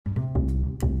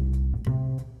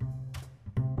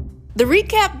The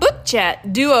Recap Book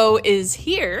Chat duo is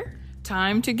here.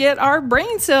 Time to get our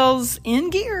brain cells in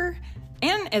gear.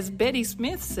 And as Betty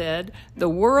Smith said, the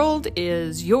world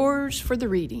is yours for the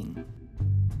reading.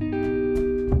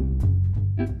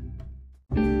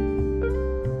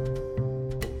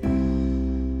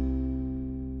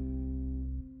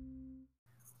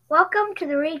 Welcome to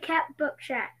the Recap Book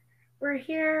Chat. We're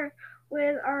here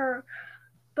with our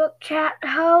book chat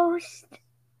host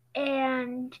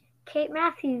and Kate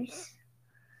Matthews.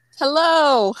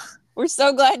 Hello. We're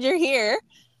so glad you're here.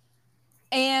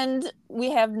 And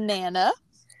we have Nana.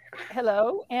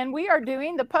 Hello. And we are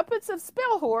doing The Puppets of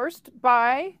Spelhorst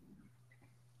by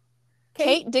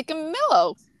Kate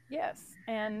Dicamlo. Yes.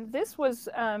 And this was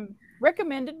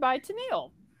recommended by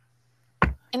Tennille.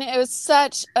 And it was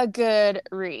such a good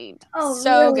read. Oh,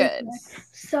 so really good.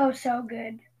 So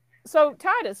good. So,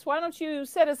 Titus, why don't you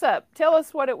set us up? Tell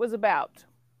us what it was about.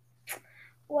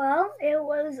 Well, it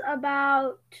was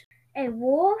about a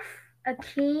wolf, a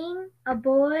king, a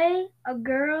boy, a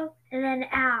girl, and an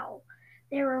owl.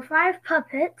 There were 5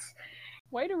 puppets.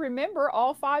 Way to remember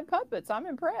all 5 puppets. I'm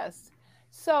impressed.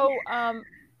 So,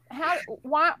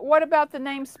 what about the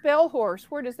name Spelhorst?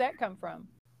 Where does that come from?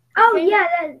 Oh,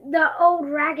 yeah, the old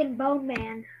Rag and Bone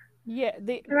Man. Yeah,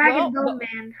 the Rag and Bone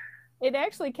Man. It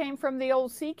actually came from the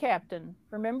old sea captain.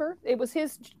 Remember, it was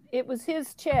his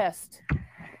chest,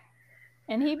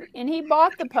 and he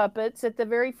bought the puppets at the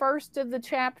very first of the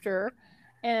chapter,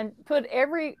 and put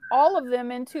all of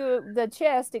them into the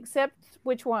chest except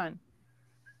which one?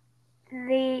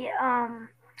 He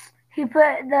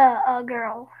put the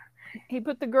girl. He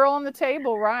put the girl on the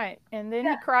table, right? And then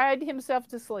he cried himself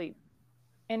to sleep.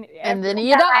 And then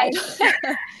he died.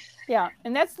 Yeah,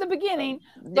 and that's the beginning.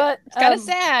 But it's kind of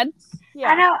sad.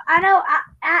 Yeah, I know.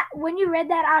 When you read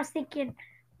that, I was thinking,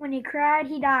 when he cried,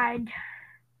 he died.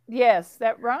 Yes,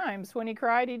 that rhymes. When he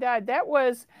cried, he died. That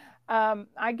was,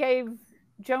 I gave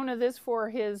Jonah this for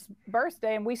his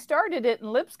birthday, and we started it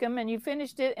in Lipscomb, and you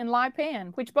finished it in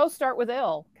Lipan, which both start with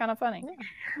L. Kind of funny.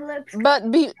 Lipscomb. But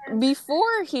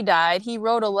before he died, he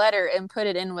wrote a letter and put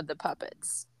it in with the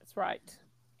puppets. That's right.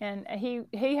 And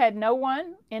he had no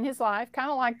one in his life,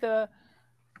 kind of like the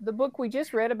book we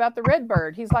just read about the red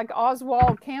bird. He's like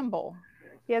Oswald Campbell.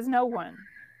 He has no one.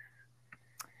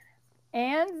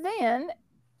 And then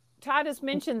Titus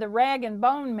mentioned the Rag and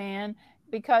Bone Man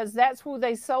because that's who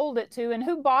they sold it to. And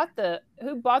who bought the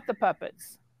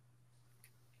puppets?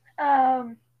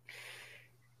 It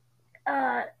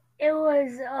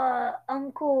was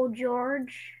Uncle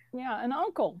George. Yeah, an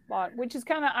uncle bought, which is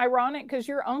kind of ironic because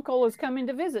your uncle is coming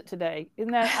to visit today.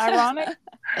 Isn't that ironic?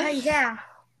 Yeah.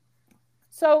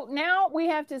 So now we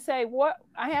have to say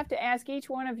I have to ask each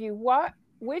one of you,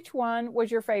 which one was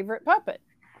your favorite puppet?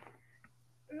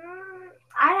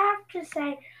 I have to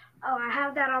say, I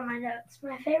have that on my notes.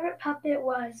 My favorite puppet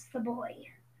was the boy.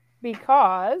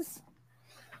 Because?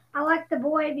 I liked the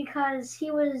boy because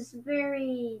he was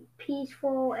very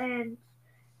peaceful and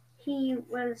he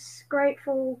was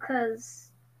grateful because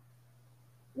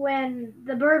when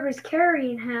the bird was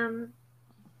carrying him,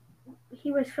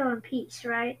 he was feeling peace,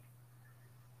 right?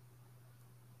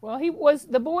 Well, was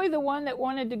the boy the one that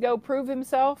wanted to go prove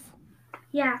himself?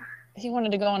 Yeah. He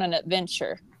wanted to go on an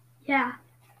adventure. Yeah.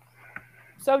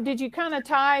 So did you kind of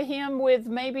tie him with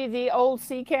maybe the old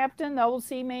sea captain, the old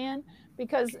sea man?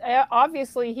 Because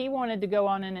obviously he wanted to go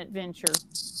on an adventure.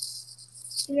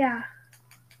 Yeah.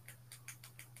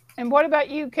 And what about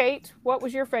you, Kate? What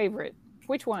was your favorite?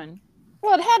 Which one?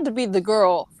 Well, it had to be the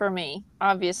girl for me,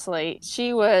 obviously.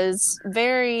 She was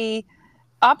very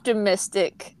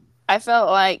optimistic. I felt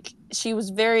like she was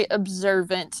very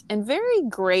observant and very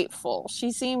grateful. She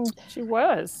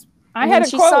was. I had a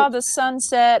she quote. Saw the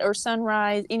sunset or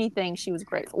sunrise, anything, she was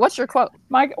grateful. What's your quote?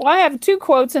 I have 2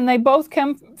 quotes, and they both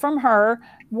come from her.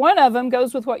 One of them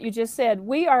goes with what you just said.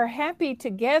 We are happy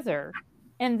together,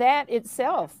 and that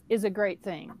itself is a great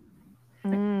thing.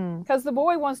 Because the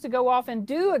boy wants to go off and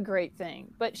do a great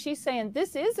thing, but she's saying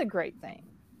this is a great thing.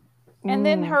 And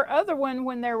then her other one,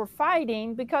 when they were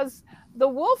fighting, because the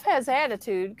wolf has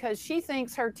attitude because she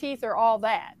thinks her teeth are all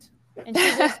that. And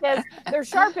she just says, they're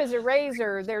sharp as a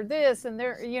razor, they're this, and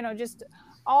they're, just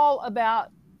all about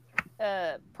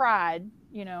pride,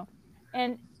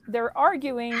 And they're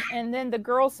arguing, and then the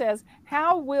girl says,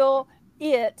 how will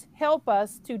it help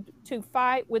us to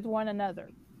fight with one another?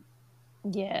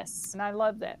 Yes. And I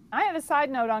love that. I have a side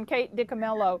note on Kate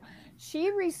Dicamlo. She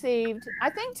received,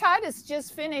 I think Titus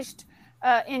just finished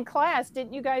in class.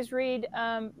 Didn't you guys read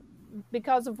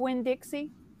Because of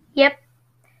Winn-Dixie? Yep.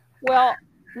 Well,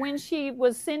 when she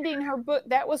was sending her book,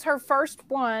 that was her first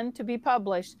one to be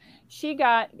published. She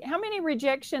got, how many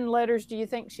rejection letters do you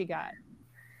think she got?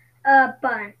 A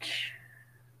bunch.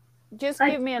 Just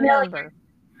Like give me a million. number.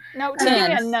 No, 10. give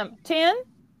me a number. 10?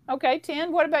 Okay,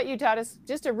 10. What about you, Titus?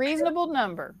 Just a reasonable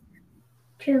number.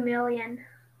 2 million.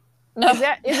 No, Is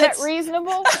that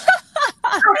reasonable?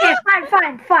 Okay,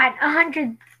 fine.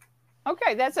 100.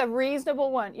 Okay, that's a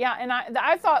reasonable one. Yeah, and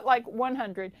I thought like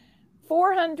 100.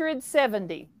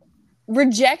 470.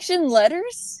 Rejection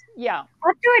letters? Yeah.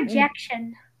 What's a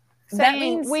rejection? Saying That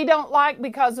means we don't like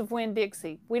because of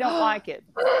Winn-Dixie. We don't like it.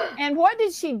 And what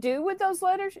did she do with those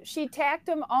letters? She tacked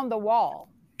them on the wall.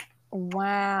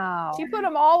 wow. She put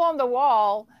them all on the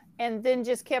wall and then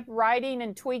just kept writing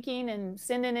and tweaking and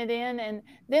sending it in. And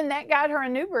then that got her a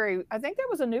Newbery. I think that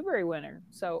was a Newbery winner.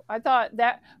 So I thought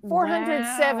that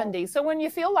 470. Wow. So when you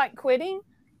feel like quitting,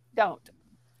 don't.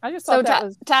 I just thought that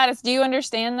was... Titus, do you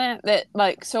understand that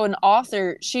like, so an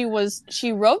author, she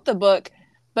wrote the book,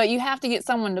 but you have to get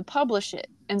someone to publish it.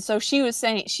 And so she was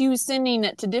sending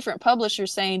it to different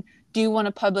publishers saying, do you want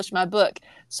to publish my book?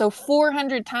 So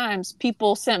 400 times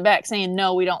people sent back saying,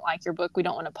 no, we don't like your book. We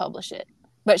don't want to publish it.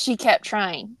 But she kept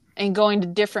trying and going to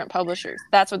different publishers.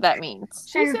 That's what that means.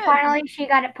 Finally she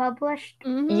got it published?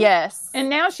 Mm-hmm. Yes. And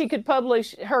now she could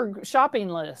publish her shopping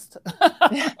list.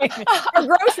 Her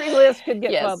grocery list could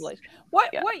get published.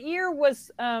 What year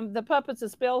was the Puppets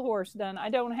of Spelhorst done?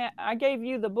 I gave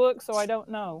you the book, so I don't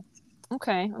know.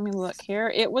 Okay, let me look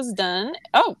here. It was done.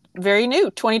 Oh, very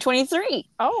new, 2023.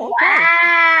 Oh, okay.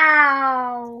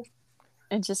 Wow.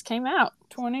 It just came out.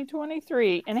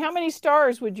 2023. And how many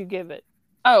stars would you give it?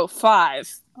 Oh, 5.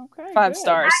 Okay. 5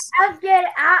 stars. I'd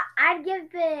give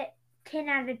it 10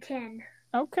 out of 10.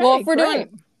 Okay. Well,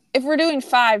 if we're doing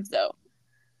 5 though,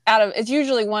 it's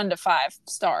usually 1 to 5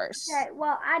 stars. Okay,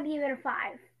 well, I'd give it a 5.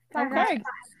 5 okay. 5.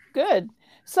 Good.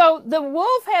 So the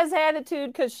wolf has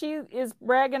attitude because she is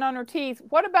bragging on her teeth.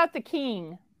 What about the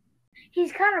king?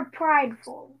 He's kind of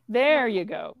prideful. There you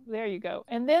go.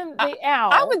 And then the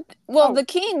owl. The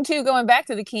king too, going back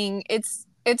to the king, it's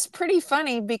pretty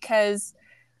funny because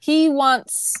he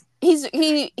reminds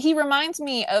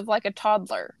me of like a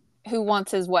toddler who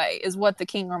wants his way, is what the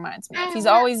king reminds me of. He's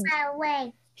always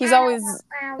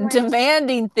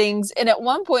demanding things, and at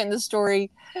one point in the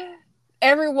story,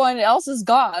 everyone else is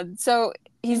gone, so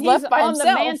he's left by himself.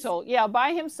 On the mantle,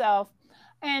 by himself.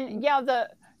 And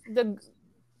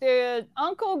the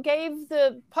uncle gave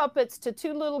the puppets to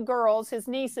 2 little girls, his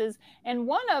nieces, and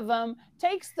one of them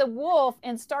takes the wolf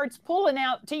and starts pulling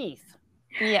out teeth.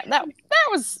 Yeah, that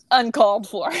was uncalled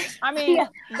for. I mean,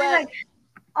 but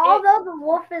although the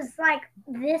wolf is like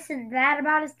this and that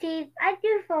about his teeth, I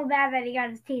do feel bad that he got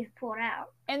his teeth pulled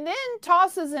out. And then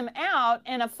tosses him out,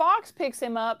 and a fox picks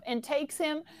him up and takes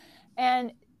him,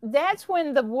 and that's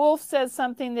when the wolf says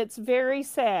something that's very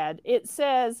sad. It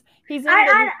says he's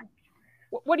in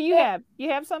what do you have? You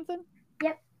have something?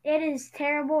 Yep. It is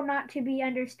terrible not to be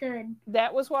understood.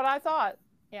 That was what I thought.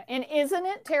 Yeah. And isn't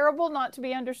it terrible not to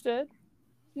be understood?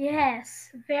 Yes.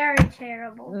 Very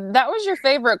terrible. That was your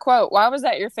favorite quote. Why was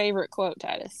that your favorite quote,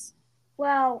 Titus?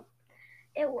 Well,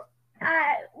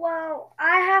 I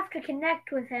have to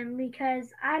connect with him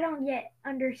because I don't get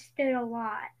understood a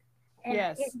lot. And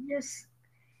yes.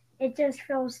 It just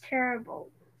feels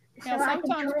terrible. So I can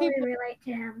totally relate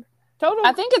to him. Totally.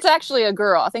 I think it's actually a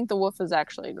girl. I think the wolf is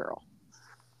actually a girl.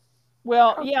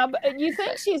 Well, yeah, but you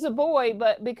think she's a boy,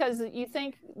 but because you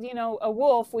think, a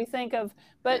wolf, we think of,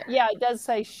 but yeah, it does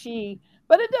say she,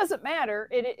 but it doesn't matter.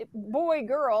 Boy,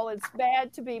 girl, it's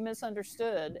bad to be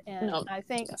misunderstood. And I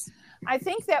think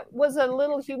that was a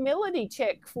little humility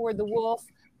check for the wolf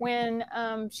when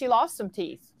she lost some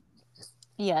teeth.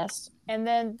 Yes. And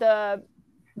then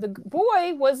the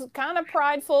boy was kind of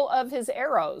prideful of his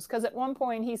arrows, because at one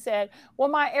point he said, well,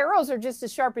 my arrows are just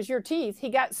as sharp as your teeth. He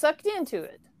got sucked into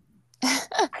it.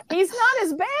 He's not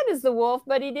as bad as the wolf,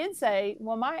 but he did say,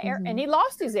 well, and he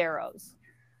lost his arrows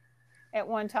at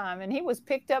one time, and he was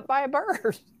picked up by a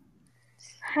bird.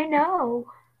 I know.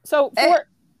 So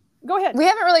go ahead. We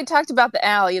haven't really talked about the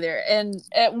owl either. And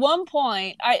at one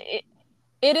point,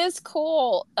 it is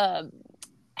cool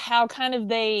how kind of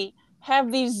they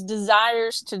have these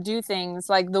desires to do things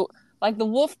like the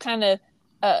wolf kind of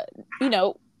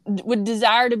would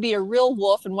desire to be a real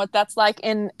wolf, and what that's like,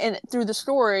 and through the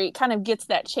story kind of gets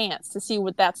that chance to see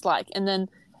what that's like. And then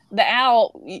the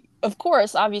owl, of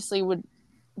course, obviously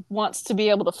wants to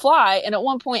be able to fly, and at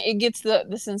one point it gets the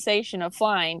sensation of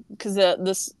flying because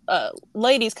this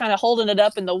lady's kind of holding it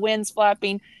up and the wind's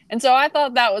flapping. And so I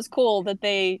thought that was cool that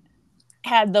they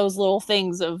had those little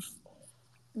things of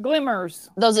glimmers,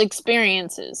 those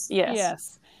experiences.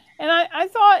 Yes. And I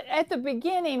thought at the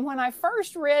beginning, when I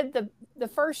first read the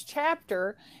first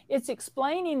chapter, it's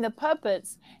explaining the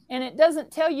puppets, and it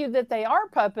doesn't tell you that they are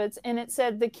puppets. And it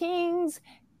said the king's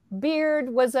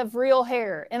beard was of real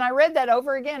hair. And I read that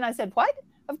over again. I said, what?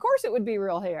 Of course it would be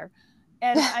real hair.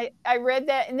 And I read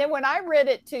that. And then when I read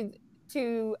it to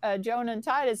Jonah and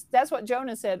Titus, that's what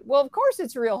Jonah said. Well, of course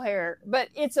it's real hair, but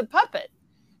it's a puppet.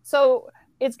 So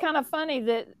it's kind of funny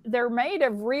that they're made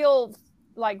of real,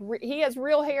 like he has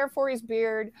real hair for his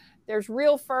beard. There's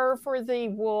real fur for the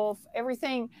wolf,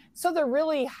 everything. So they're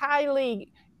really high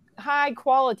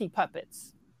quality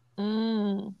puppets.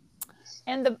 And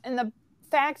the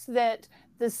fact that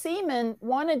the seaman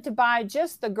wanted to buy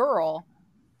just the girl,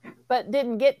 but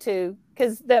didn't get to,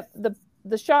 because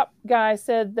the shop guy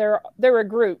said they're a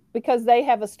group because they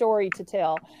have a story to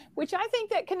tell, which I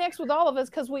think that connects with all of us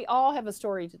because we all have a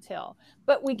story to tell,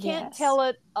 but we can't tell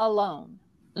it alone.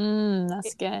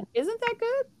 That's good. Isn't that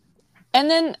good? And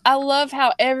then I love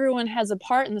how everyone has a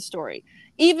part in the story.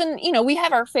 Even, we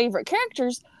have our favorite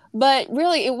characters, but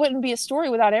really it wouldn't be a story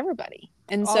without everybody.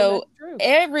 And so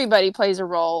everybody plays a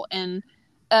role. And,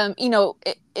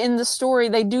 in the story,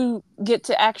 they do get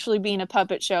to actually be in a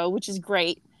puppet show, which is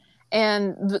great.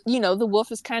 And, the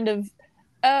wolf is kind of,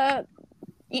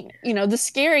 the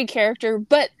scary character,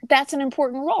 but that's an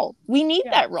important role. We need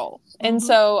that role. And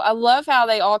so I love how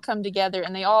they all come together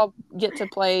and they all get to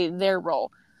play their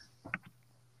role.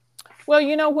 Well,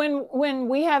 when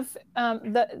we have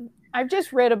I've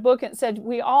just read a book and said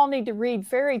we all need to read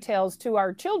fairy tales to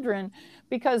our children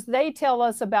because they tell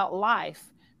us about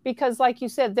life. Because like you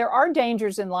said, there are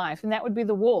dangers in life, and that would be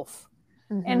the wolf.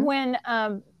 And when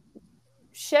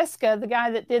Sheska, the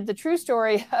guy that did the true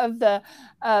story of the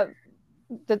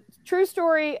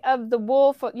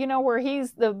wolf, where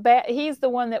he's the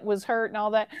one that was hurt and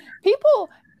all that, people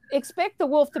expect the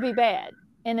wolf to be bad.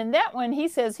 And in that one, he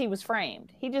says he was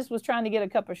framed. He just was trying to get a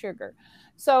cup of sugar.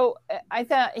 So I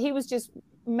thought he was just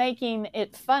making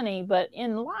it funny. But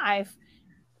in life,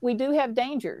 we do have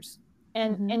dangers.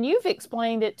 And you've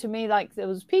explained it to me like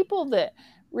those people that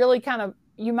really kind of,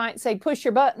 you might say, push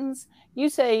your buttons. You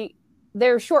say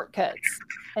they're shortcuts.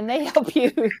 And they help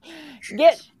you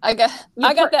get. I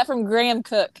got that from Graham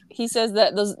Cook. He says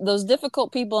that those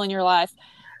difficult people in your life,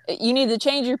 you need to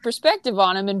change your perspective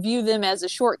on them and view them as a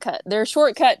shortcut. They're a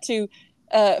shortcut to,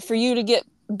 for you to get,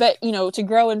 to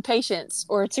grow in patience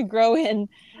or to grow in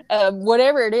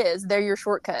whatever it is. They're your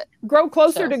shortcut. Grow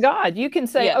closer to God. You can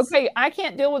say, okay, I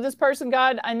can't deal with this person,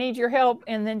 God. I need your help,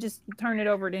 and then just turn it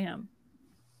over to Him.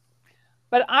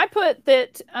 But I put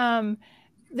that.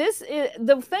 This is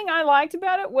the thing I liked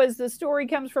about it was the story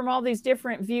comes from all these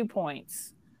different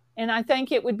viewpoints. And I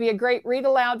think it would be a great read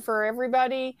aloud for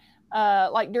everybody.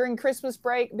 Like during Christmas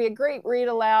break, be a great read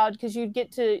aloud because you'd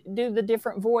get to do the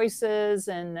different voices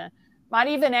and might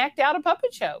even act out a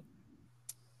puppet show.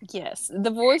 Yes,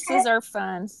 the voices are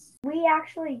fun. We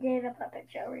actually did a puppet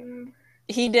show, remember?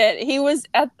 He did. He was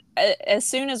as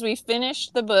soon as we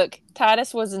finished the book,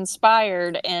 Titus was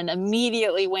inspired and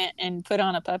immediately went and put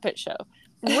on a puppet show.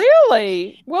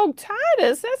 Really? Well,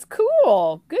 Titus, that's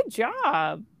cool. Good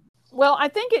job. Well, I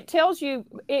think it tells you,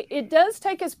 it does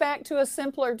take us back to a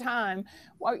simpler time.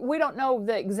 We don't know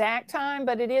the exact time,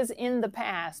 but it is in the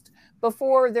past,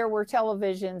 before there were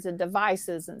televisions and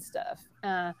devices and stuff.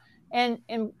 And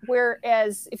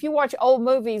whereas if you watch old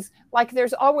movies, like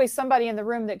there's always somebody in the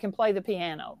room that can play the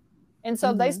piano. And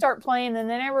so they start playing, and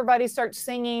then everybody starts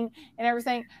singing and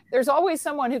everything. There's always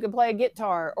someone who can play a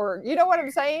guitar, or you know what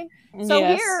I'm saying? So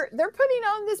here, they're putting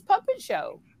on this puppet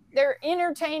show. They're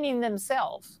entertaining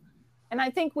themselves. And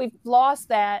I think we've lost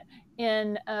that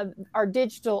in our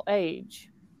digital age.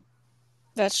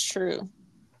 That's true.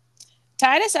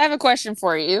 Titus, I have a question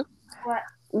for you.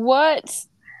 What?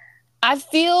 I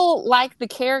feel like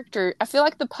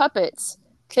the puppets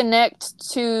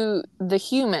connect to the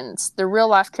humans, the real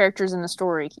life characters in the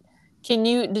story.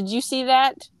 Did you see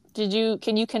that? Can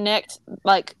you connect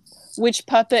like which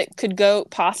puppet could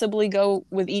possibly go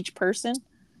with each person?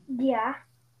 Yeah.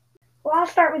 Well, I'll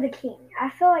start with the king. I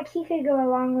feel like he could go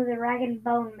along with the rag and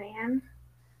bone man.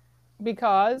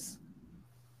 Because?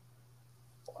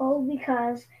 Well,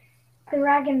 because the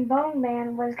rag and bone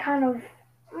man was kind of,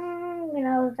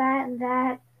 that and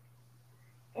that.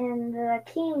 And the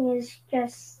king is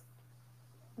just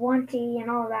wanty and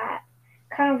all that.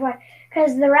 Kind of like,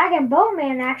 because the rag and bone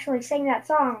man actually sang that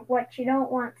song, "What you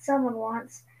don't want, someone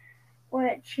wants.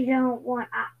 What you don't want,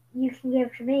 you can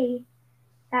give to me."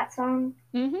 That song.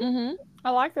 I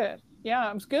like that.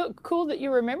 Yeah, it's cool that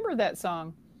you remember that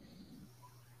song.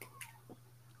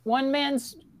 One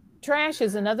man's trash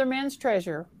is another man's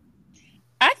treasure.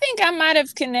 I think I might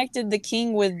have connected the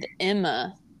king with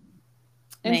Emma.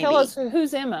 And tell us,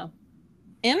 who's Emma?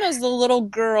 Emma's the little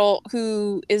girl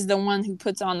who is the one who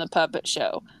puts on the puppet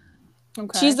show.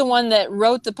 Okay. She's the one that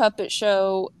wrote the puppet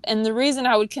show. And the reason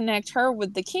I would connect her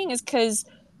with the king is because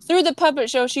through the puppet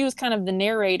show, she was kind of the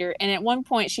narrator. And at one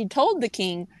point, she told the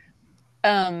king,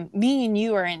 me and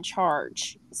you are in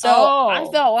charge. So I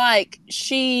felt like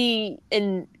she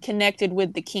connected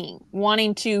with the king,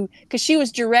 wanting to, because she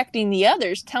was directing the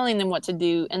others, telling them what to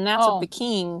do. And that's what the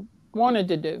king wanted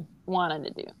to do.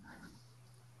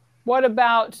 What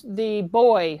about the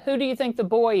boy? Who do you think the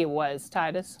boy was,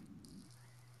 Titus?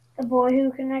 The boy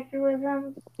who connected with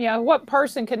them? Yeah, what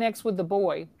person connects with the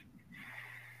boy?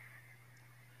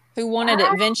 Who wanted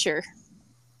adventure?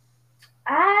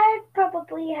 I'd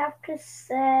probably have to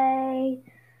say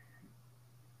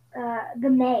the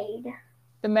maid.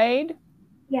 The maid?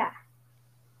 Yeah.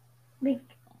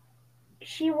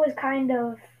 She was kind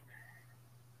of,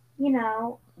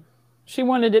 She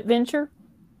wanted adventure?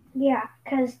 Yeah,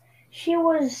 because she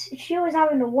was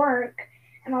having to work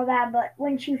and all that, but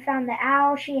when she found the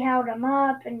owl, she held him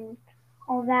up and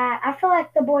all that. I feel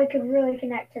like the boy could really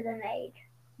connect to the maid.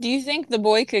 Do you think the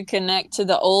boy could connect to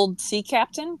the old sea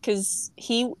captain? Because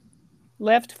he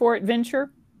left for adventure?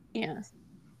 Yeah.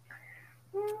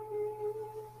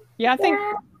 Yeah, I think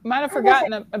might have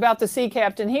forgotten about the sea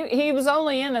captain. He was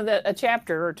only in a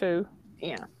chapter or two.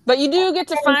 Yeah. But you do get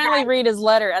to finally read his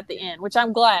letter at the end, which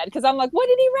I'm glad, because I'm like, what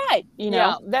did he write?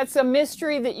 Yeah, that's a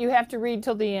mystery that you have to read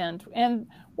till the end. And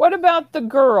what about the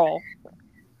girl?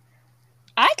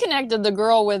 I connected the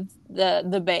girl with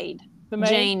the maid. The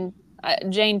maid?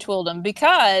 Jane Twildum,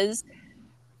 because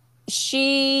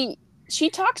she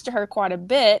talks to her quite a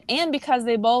bit, and because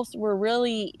they both were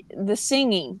really the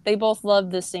singing. They both loved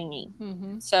the singing.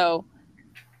 Mm-hmm. So.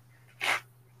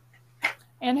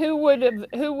 And who would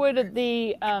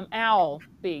the owl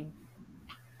be?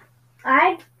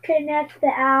 I'd connect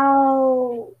the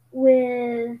owl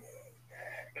with,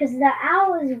 because the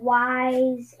owl is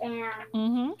wise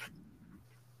and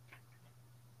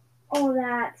all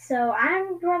that. So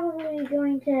I'm probably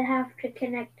going to have to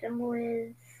connect him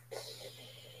with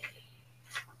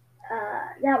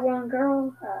that one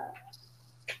girl.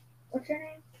 What's her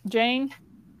name? Jane.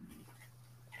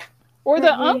 Or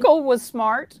the uncle was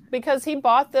smart because he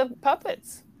bought the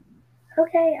puppets.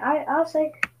 Okay, I'll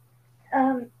say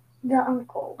the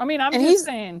uncle. I mean, I'm just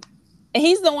saying.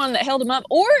 He's the one that held him up.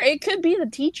 Or it could be the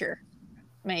teacher,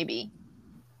 maybe.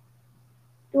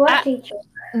 What teacher?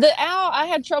 The owl, I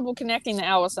had trouble connecting the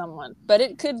owl with someone. But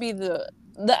it could be the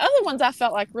other ones I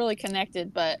felt like really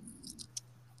connected. But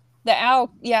the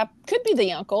owl, yeah, could be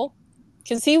the uncle.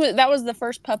 Because that was the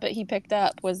first puppet he picked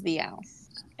up was the owl.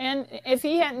 And if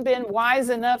he hadn't been wise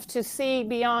enough to see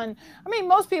beyond, I mean,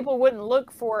 most people wouldn't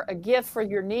look for a gift for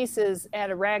your nieces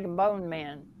at a rag and bone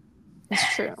man.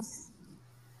 It's true.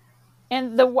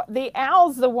 And the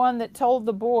owl's the one that told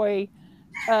the boy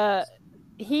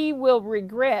he will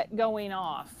regret going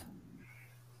off.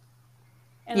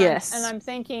 And yes. I'm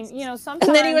thinking, sometimes.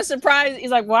 And then he was surprised. He's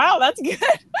like, wow, that's good.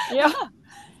 Yeah.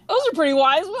 Those are pretty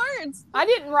wise words. I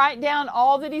didn't write down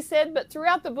all that he said, but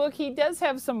throughout the book, he does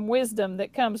have some wisdom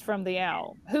that comes from the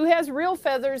owl, who has real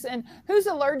feathers and who's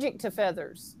allergic to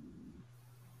feathers.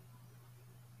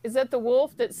 Is that the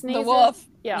wolf that sneezes? The wolf.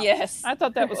 Yeah. Yes. I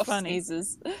thought that was funny.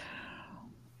 Sneezes.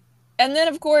 And then,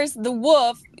 of course, the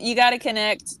wolf, you got to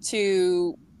connect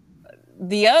to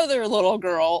the other little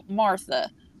girl, Martha,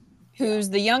 who's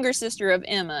the younger sister of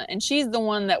Emma, and she's the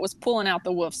one that was pulling out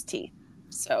the wolf's teeth.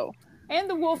 So. And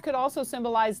the wolf could also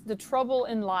symbolize the trouble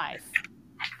in life.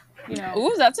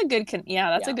 Ooh, that's a good,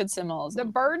 a good symbolism. The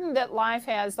burden that life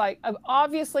has, like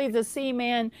obviously the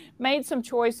seaman made some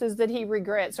choices that he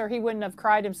regrets, or he wouldn't have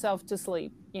cried himself to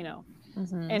sleep,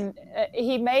 And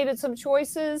he made some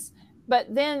choices,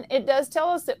 but then it does tell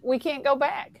us that we can't go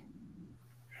back.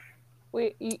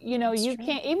 You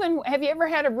can't even, have you ever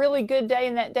had a really good day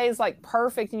and that day is like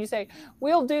perfect and you say,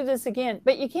 we'll do this again,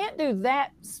 but you can't do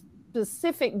that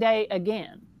specific day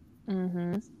again.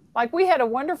 Mm-hmm. Like we had a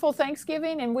wonderful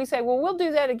Thanksgiving and we say, well, we'll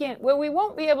do that again. Well, we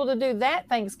won't be able to do that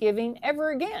Thanksgiving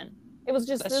ever again. It was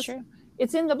just this. True.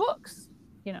 It's in the books,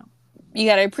 You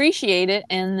got to appreciate it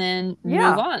and then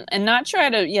move on and not try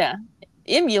to,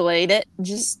 emulate it.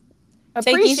 Just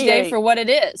take each day for what it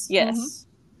is. Yes. Mm-hmm.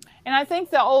 And I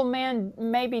think the old man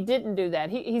maybe didn't do that.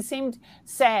 He seemed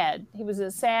sad. He was a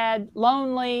sad,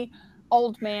 lonely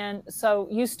old man. So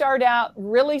you start out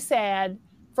really sad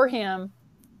for him,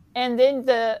 and then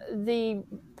the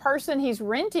person he's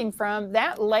renting from,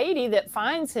 that lady that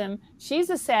finds him, she's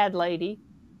a sad lady,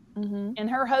 and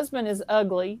her husband is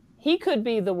ugly. He could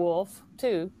be the wolf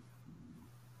too.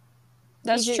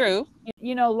 That's true.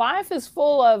 You know, life is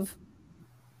full of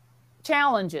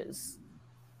challenges.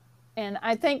 And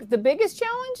I think the biggest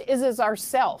challenge is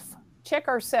ourself. Check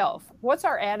ourself. What's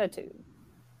our attitude?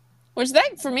 Which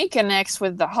that for me connects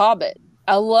with The Hobbit.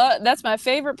 That's my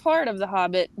favorite part of The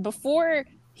Hobbit. Before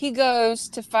he goes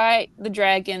to fight the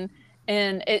dragon,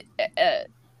 and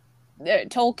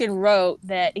Tolkien wrote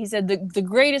that he said the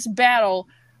greatest battle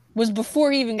was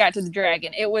before he even got to the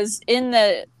dragon. It was in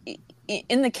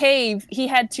the cave. He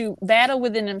had to battle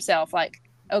within himself, like,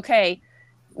 okay,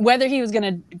 whether he was going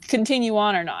to continue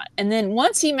on or not. And then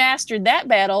once he mastered that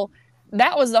battle,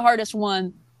 that was the hardest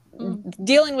one.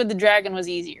 Dealing with the dragon was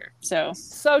easier. So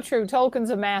true.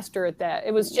 Tolkien's a master at that.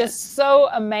 It was just so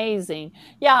amazing.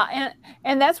 Yeah,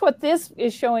 and that's what this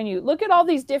is showing you. Look at all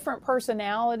these different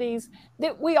personalities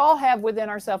that we all have within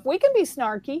ourselves. We can be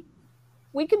snarky.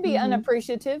 We can be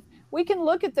unappreciative. We can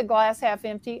look at the glass half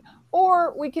empty,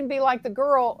 or we can be like the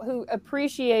girl who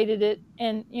appreciated it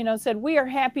and, you know, said, we are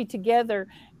happy together.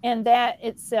 And that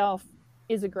itself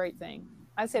is a great thing.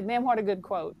 I said, man, what a good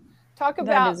quote. Talk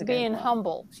about being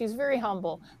humble. She's very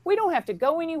humble. We don't have to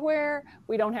go anywhere.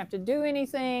 We don't have to do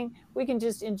anything. We can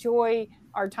just enjoy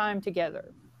our time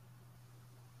together.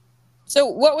 So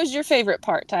what was your favorite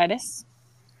part, Titus?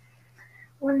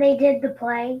 When they did the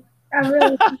play, I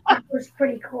really think that was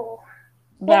pretty cool.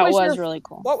 That was really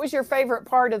cool. What was your favorite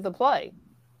part of the play?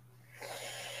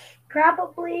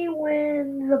 Probably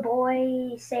when the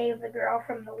boy saved the girl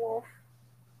from the wolf.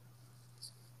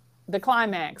 The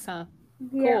climax, huh?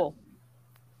 Yeah. Cool.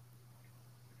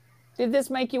 Did this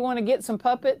make you want to get some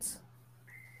puppets?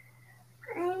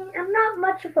 I'm not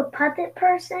much of a puppet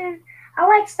person. I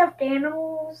like stuffed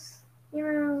animals, you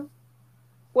know.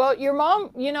 Well, your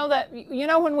mom,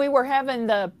 when we were having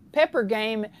the Pepper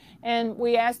game and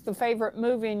we asked the favorite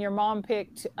movie and your mom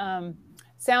picked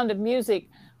Sound of Music.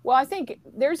 Well, I think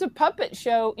there's a puppet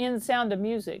show in Sound of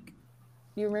Music.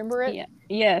 You remember it? Yeah.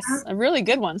 Yes, a really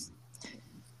good one.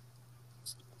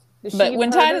 But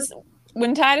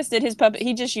when Titus did his puppet,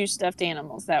 he just used stuffed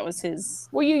animals. That was his.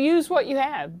 Well, you use what you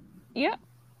have. Yeah.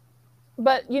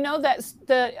 But that's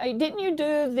didn't you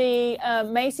do the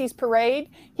Macy's parade?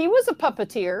 He was a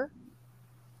puppeteer.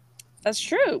 That's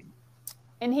true.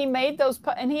 And he made those,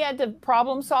 and he had to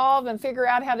problem solve and figure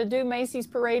out how to do Macy's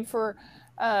parade for,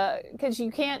 because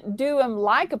you can't do them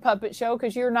like a puppet show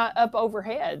because you're not up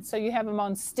overhead. So you have them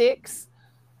on sticks.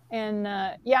 And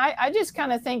I just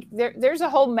kind of think there's a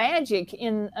whole magic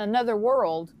in another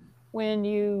world when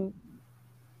you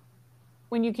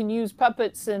can use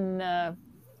puppets, and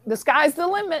the sky's the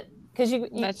limit, because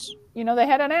they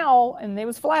had an owl and they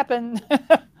was flapping.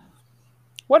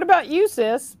 What about you,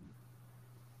 sis?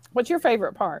 What's your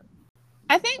favorite part?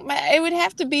 I think it would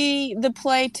have to be the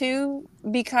play too,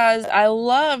 because I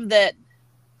love that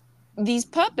these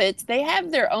puppets, they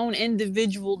have their own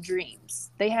individual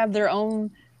dreams. They have their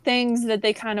own things that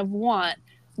they kind of want,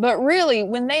 but really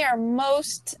when they are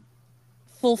most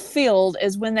fulfilled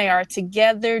is when they are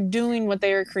together doing what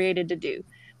they are created to do,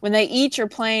 when they each are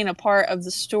playing a part of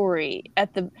the story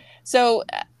so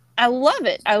I love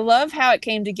it. I love how it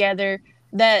came together,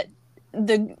 that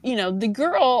the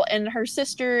girl and her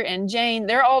sister and Jane,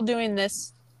 they're all doing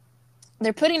this,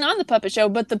 they're putting on the puppet show,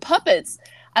 but the puppets,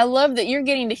 I love that you're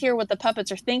getting to hear what the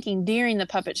puppets are thinking during the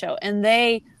puppet show, and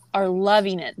they are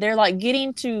loving it. They're like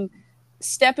getting to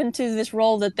step into this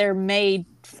role that they're made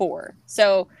for.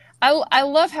 So I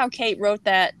love how Kate wrote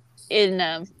that in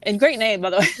great name, by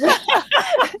the way.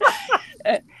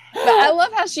 But I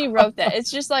love how she wrote that.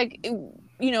 It's just like,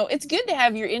 it's good to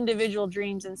have your individual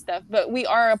dreams and stuff, but we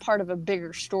are a part of a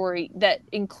bigger story that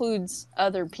includes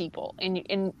other people,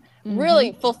 and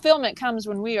really fulfillment comes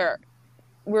when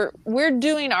we're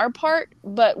doing our part,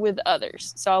 but with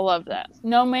others. So I love that.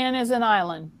 No man is an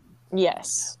island.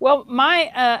 Yes. Well,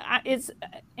 it's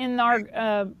in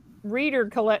our reader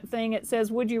collect thing. It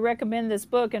says, "Would you recommend this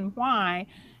book and why?"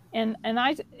 And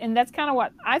that's kind of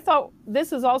what I thought.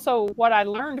 This is also what I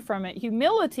learned from it.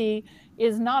 Humility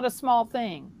is not a small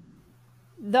thing.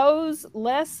 Those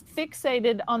less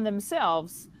fixated on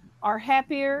themselves are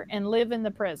happier and live in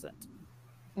the present.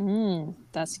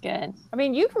 That's good. I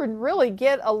mean, you can really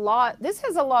get a lot. This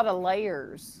has a lot of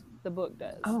layers. The book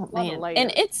does. Oh man,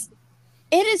 and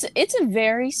it's a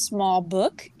very small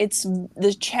book.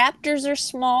 The chapters are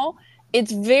small.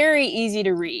 It's very easy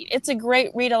to read. It's a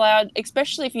great read aloud,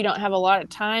 especially if you don't have a lot of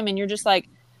time and you're just like,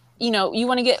 you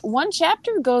want to get one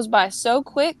chapter, goes by so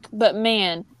quick, but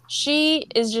man, she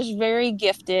is just very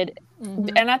gifted.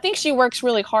 And I think she works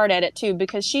really hard at it too,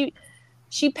 because she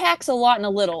packs a lot in a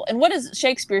little. And what does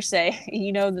Shakespeare say?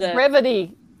 The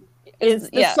brevity is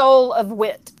the soul of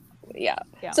wit. Yeah.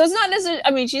 So it's not necessarily,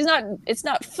 I mean, it's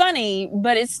not funny,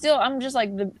 but it's still, I'm just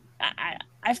like,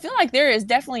 I feel like there is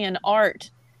definitely an art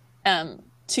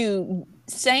to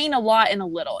saying a lot in a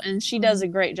little, and she does a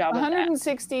great job of that.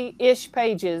 160-ish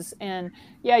pages, and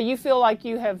yeah, you feel like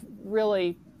you have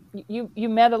really, you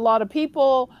met a lot of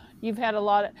people, you've had a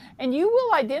lot of, and you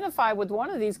will identify with one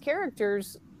of these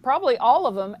characters, probably all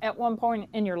of them at one point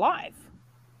in your life.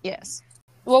 Yes.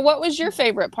 Well, what was your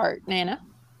favorite part, Nana?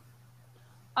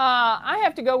 I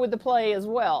have to go with the play as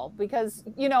well, because,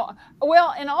 you know,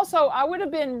 well, and also I would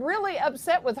have been really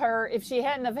upset with her if she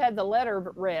hadn't have had the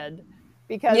letter read,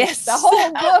 because the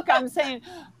whole book, I'm saying,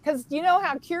 because you know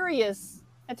how curious,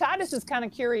 and Titus is kind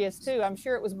of curious too. I'm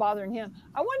sure it was bothering him.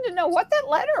 I wanted to know what that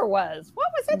letter was. What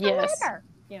was in the letter?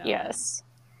 You know? Yes.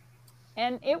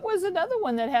 And it was another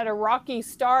one that had a rocky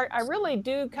start. I really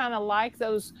do kind of like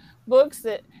those books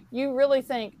that you really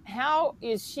think, how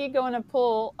is she going to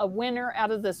pull a winner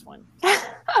out of this one?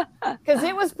 Because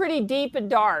it was pretty deep and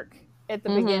dark at the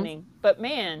beginning. But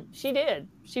man, she did.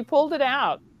 She pulled it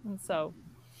out. And so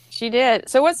she did.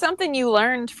 So what's something you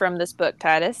learned from this book,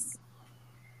 Titus?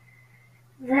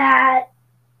 That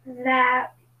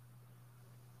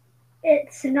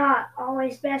it's not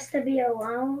always best to be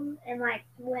alone, and like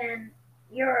when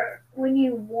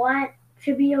you want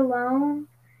to be alone,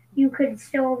 you could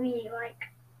still be like,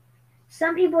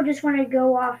 some people just want to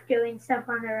go off doing stuff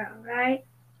on their own, right?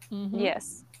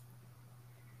 Yes.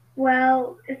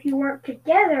 Well, if you work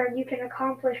together, you can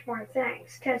accomplish more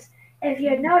things. Because if you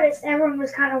had noticed, everyone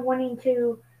was kind of wanting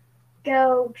to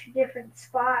go to different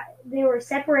spots. They were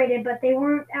separated, but they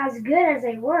weren't as good as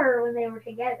they were when they were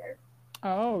together.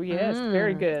 Oh, yes.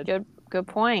 Very good. Good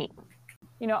point.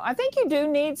 You know, I think you do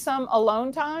need some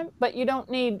alone time, but you don't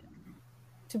need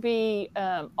to be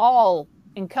all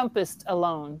encompassed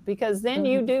alone, because then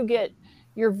you do get,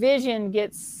 your vision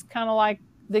gets kind of like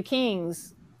the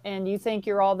king's, and you think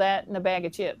you're all that in a bag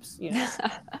of chips, you know.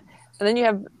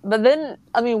 But then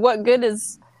I mean, what good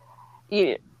is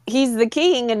he's the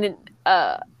king, and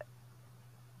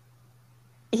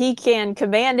he can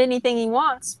command anything he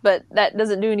wants, but that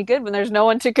doesn't do any good when there's no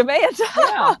one to command.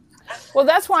 Yeah. Well,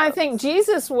 that's why I think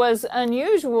Jesus was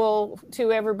unusual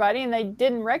to everybody, and they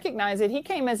didn't recognize it. He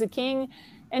came as a king,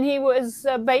 and he was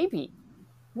a baby,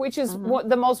 which is what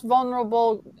the most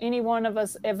vulnerable any one of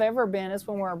us have ever been, is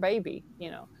when we're a baby,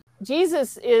 you know.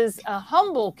 Jesus is a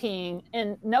humble king,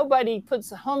 and nobody puts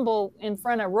humble in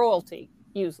front of royalty,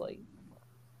 usually.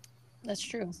 That's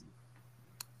true.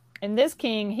 And this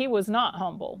king, he was not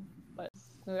humble, but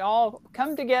we all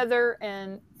come together,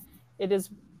 and it is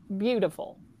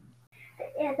beautiful.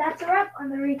 And that's a wrap on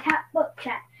the Recap Book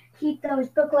Chat. Keep those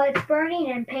book lights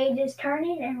burning and pages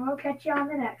turning, and we'll catch you on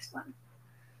the next one.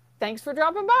 Thanks for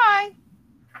dropping by.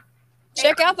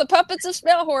 Check out the Puppets of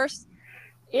Spelhorst.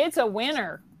 It's a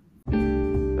winner.